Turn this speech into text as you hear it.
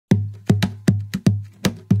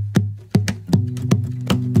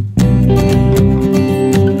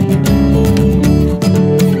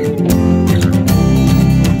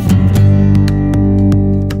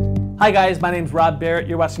Hi guys, my name's Rob Barrett.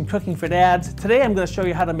 You're watching Cooking for Dads. Today I'm going to show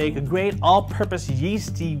you how to make a great all-purpose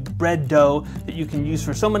yeasty bread dough that you can use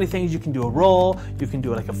for so many things. You can do a roll, you can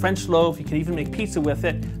do it like a French loaf, you can even make pizza with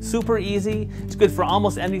it. Super easy. It's good for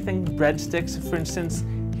almost anything. Breadsticks, for instance.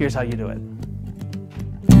 Here's how you do it.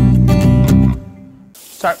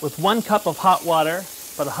 Start with 1 cup of hot water,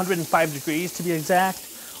 about 105 degrees to be exact,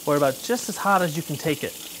 or about just as hot as you can take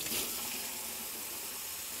it.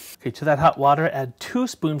 Okay, to that hot water, add 2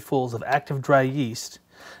 spoonfuls of active dry yeast.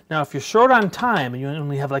 Now, if you're short on time and you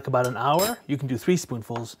only have like about an hour, you can do 3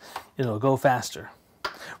 spoonfuls. It'll go faster.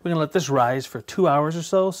 We're gonna let this rise for 2 hours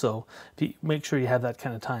or so make sure you have that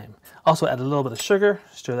kind of time. Also add a little bit of sugar,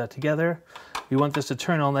 stir that together. We want this to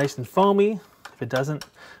turn all nice and foamy. If it doesn't,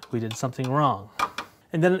 we did something wrong.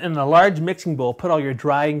 And then in a large mixing bowl, put all your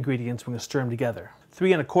dry ingredients. We're gonna stir them together.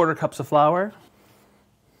 3 1/4 cups of flour.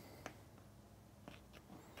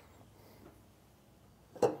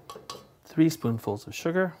 3 spoonfuls of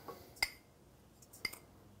sugar,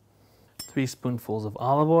 3 spoonfuls of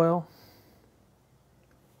olive oil,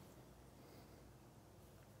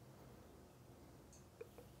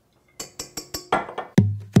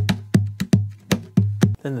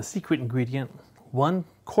 then the secret ingredient,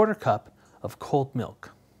 1/4 cup of cold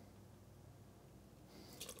milk.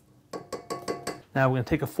 Now we're going to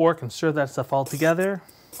take a fork and stir that stuff all together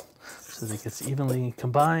so that it gets evenly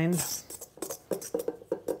combined.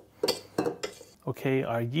 Okay,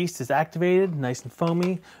 our yeast is activated, nice and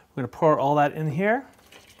foamy. We're going to pour all that in here.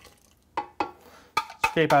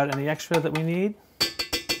 Scrape out any extra that we need.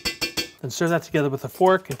 Then stir that together with a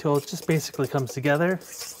fork until it just basically comes together.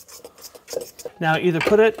 Now either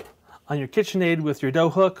put it on your KitchenAid with your dough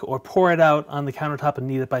hook or pour it out on the countertop and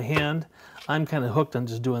knead it by hand. I'm kind of hooked on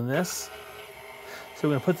just doing this. So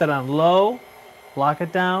we're going to put that on low, lock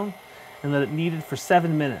it down, and let it knead it for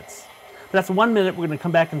 7 minutes. But after 1 minute, we're going to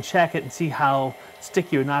come back and check it and see how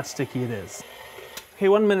sticky or not sticky it is. Okay,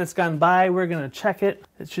 1 minute's gone by. We're going to check it.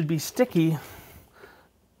 It should be sticky,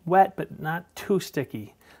 wet, but not too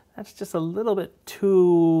sticky. That's just a little bit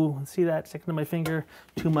too, see that sticking to my finger?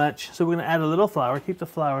 Too much. So we're going to add a little flour. Keep the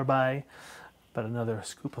flour by, about another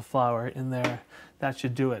scoop of flour in there. That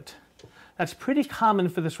should do it. That's pretty common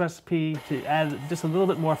for this recipe to add just a little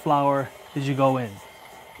bit more flour as you go in.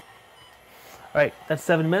 All right, that's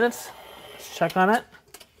 7 minutes. Let's check on it.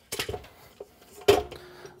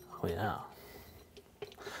 Oh yeah.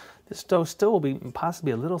 This dough still will be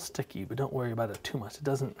possibly a little sticky, but don't worry about it too much. It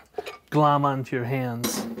doesn't glom onto your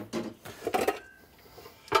hands.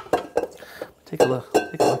 Take a look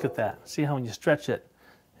at that. See how when you stretch it,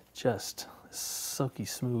 it just is silky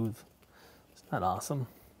smooth. Isn't that awesome?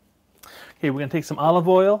 Okay, we're gonna take some olive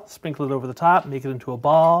oil, sprinkle it over the top, make it into a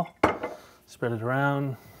ball, spread it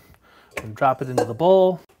around, and drop it into the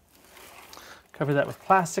bowl. Cover that with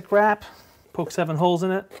plastic wrap, poke 7 holes in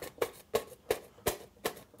it.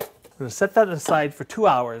 We're going to set that aside for 2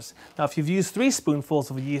 hours. Now if you've used 3 spoonfuls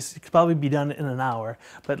of yeast, it could probably be done in an hour,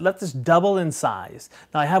 but let this double in size.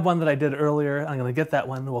 Now I have one that I did earlier. I'm going to get that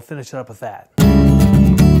one and we'll finish it up with that.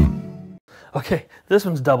 Okay, this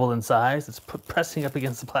one's double in size. It's pressing up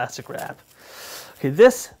against the plastic wrap. Okay,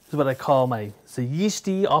 this is what I call it's a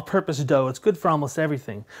yeasty all-purpose dough. It's good for almost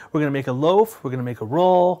everything. We're going to make a loaf, we're going to make a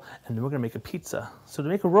roll, and then we're going to make a pizza. So to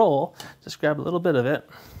make a roll, just grab a little bit of it,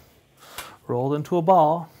 roll it into a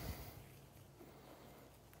ball,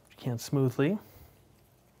 if you can smoothly.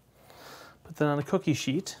 Put that on a cookie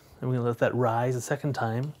sheet, and we're going to let that rise a second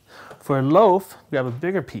time. For a loaf, grab a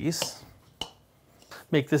bigger piece,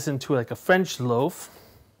 make this into like a French loaf,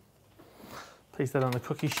 place that on the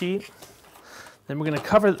cookie sheet. Then we're going to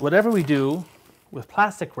cover whatever we do with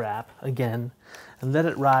plastic wrap again and let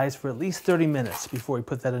it rise for at least 30 minutes before we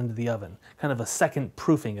put that into the oven. Kind of a second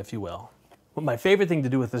proofing, if you will. Well, my favorite thing to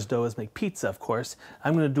do with this dough is make pizza, of course.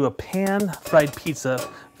 I'm going to do a pan-fried pizza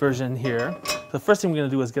version here. The first thing we're going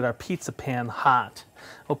to do is get our pizza pan hot.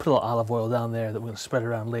 We'll put a little olive oil down there that we're going to spread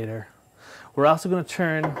around later. We're also going to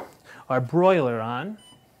turn our broiler on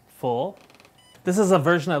full. This is a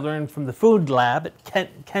version I learned from the food lab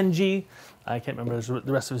at Kenji. I can't remember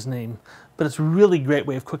the rest of his name, but it's a really great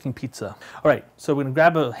way of cooking pizza. All right, so we're gonna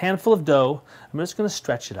grab a handful of dough. I'm just gonna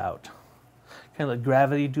stretch it out. Kind of let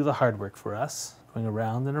gravity do the hard work for us. Going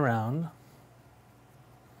around and around.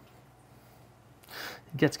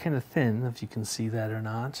 It gets kind of thin, if you can see that or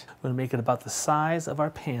not. I'm gonna make it about the size of our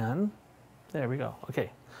pan. There we go, okay.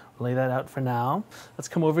 We'll lay that out for now. Let's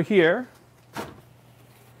come over here.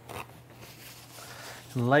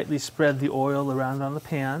 And lightly spread the oil around on the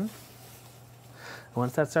pan. And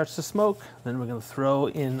once that starts to smoke, then we're going to throw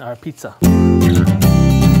in our pizza.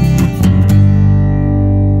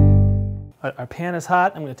 Our pan is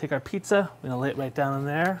hot. I'm going to take our pizza. I'm going to lay it right down in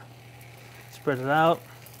there. Spread it out.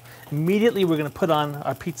 Immediately we're going to put on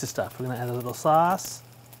our pizza stuff. We're going to add a little sauce.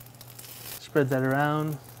 Spread that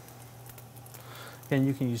around. Again,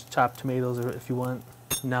 you can use chopped tomatoes if you want.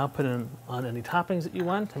 Now put on any toppings that you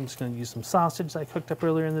want. I'm just going to use some sausage that I cooked up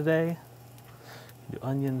earlier in the day. Do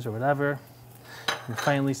onions or whatever. And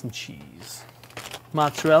finally some cheese.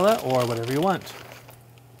 Mozzarella or whatever you want.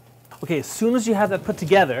 Okay, as soon as you have that put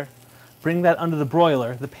together, bring that under the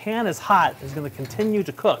broiler. The pan is hot. It's going to continue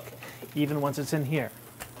to cook even once it's in here.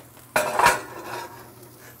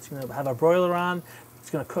 It's going to have our broiler on. It's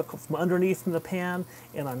going to cook from underneath from the pan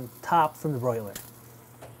and on top from the broiler.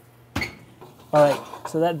 All right,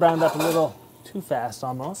 so that browned up a little too fast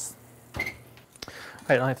almost. All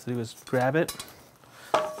right, all I have to do is grab it,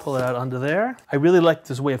 pull it out under there. I really like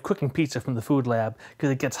this way of cooking pizza from the Food Lab because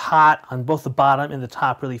it gets hot on both the bottom and the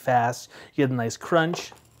top really fast. You get a nice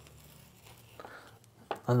crunch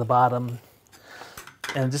on the bottom,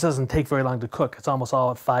 and it just doesn't take very long to cook. It's almost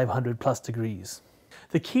all at 500 plus degrees.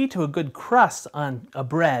 The key to a good crust on a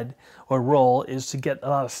bread or roll is to get a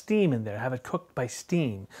lot of steam in there, have it cooked by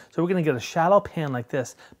steam. So we're going to get a shallow pan like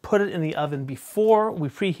this, put it in the oven before we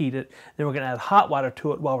preheat it, then we're going to add hot water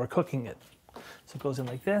to it while we're cooking it. So it goes in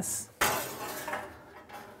like this.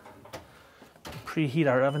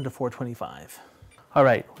 Preheat our oven to 425. All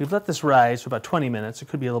right, we've let this rise for about 20 minutes. It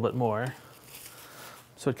could be a little bit more.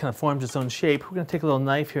 So it kind of forms its own shape. We're going to take a little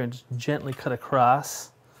knife here and just gently cut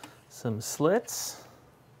across some slits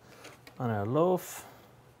on our loaf,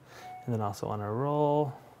 and then also on our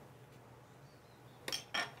roll.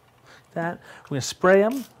 That. We're going to spray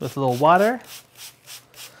them with a little water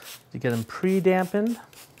to get them pre-dampened.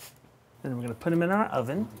 Then we're going to put them in our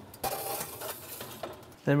oven.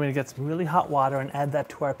 Then we're going to get some really hot water and add that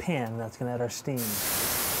to our pan. That's going to add our steam.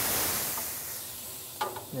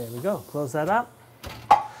 There we go. Close that up.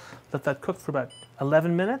 Let that cook for about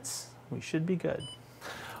 11 minutes. We should be good.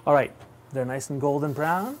 All right, they're nice and golden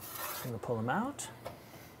brown. I'm going to pull them out.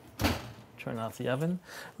 Turn off the oven.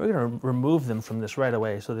 We're going to remove them from this right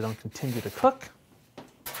away so they don't continue to cook.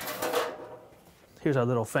 Here's our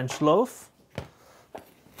little French loaf.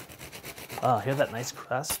 Oh, hear that nice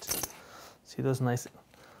crust? See those nice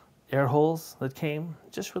air holes that came?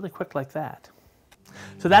 Just really quick like that.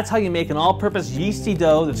 So that's how you make an all-purpose yeasty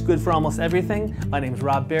dough that's good for almost everything. My name is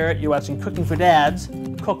Rob Barrett. You're watching Cooking for Dads.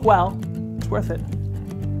 Cook well. It's worth it.